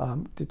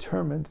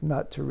determined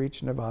not to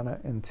reach nirvana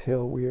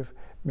until we have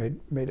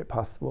made it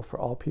possible for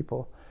all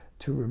people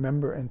to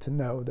remember and to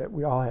know that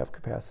we all have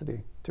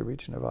capacity to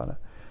reach nirvana,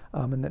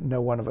 and that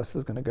no one of us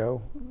is going to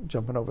go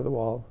jumping over the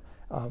wall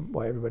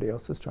while everybody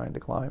else is trying to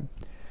climb.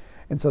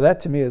 And so that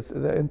to me is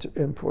the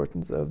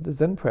importance of the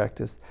Zen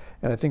practice.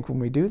 And I think when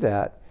we do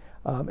that,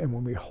 and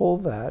when we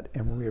hold that,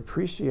 and when we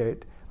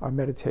appreciate our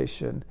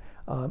meditation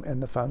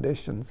and the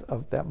foundations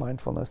of that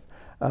mindfulness,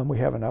 we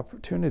have an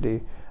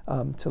opportunity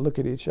to look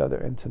at each other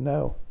and to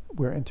know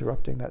we're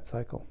interrupting that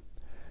cycle.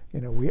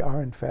 We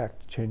are in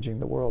fact changing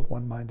the world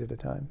one mind at a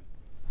time.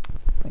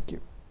 Thank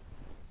you.